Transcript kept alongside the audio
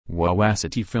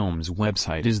Wawacity Films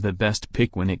website is the best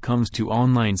pick when it comes to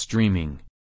online streaming.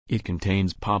 It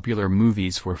contains popular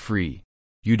movies for free.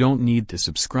 You don't need to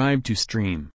subscribe to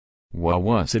stream.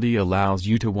 Wawacity allows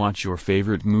you to watch your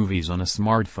favorite movies on a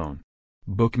smartphone.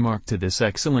 Bookmark to this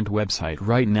excellent website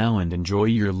right now and enjoy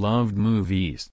your loved movies.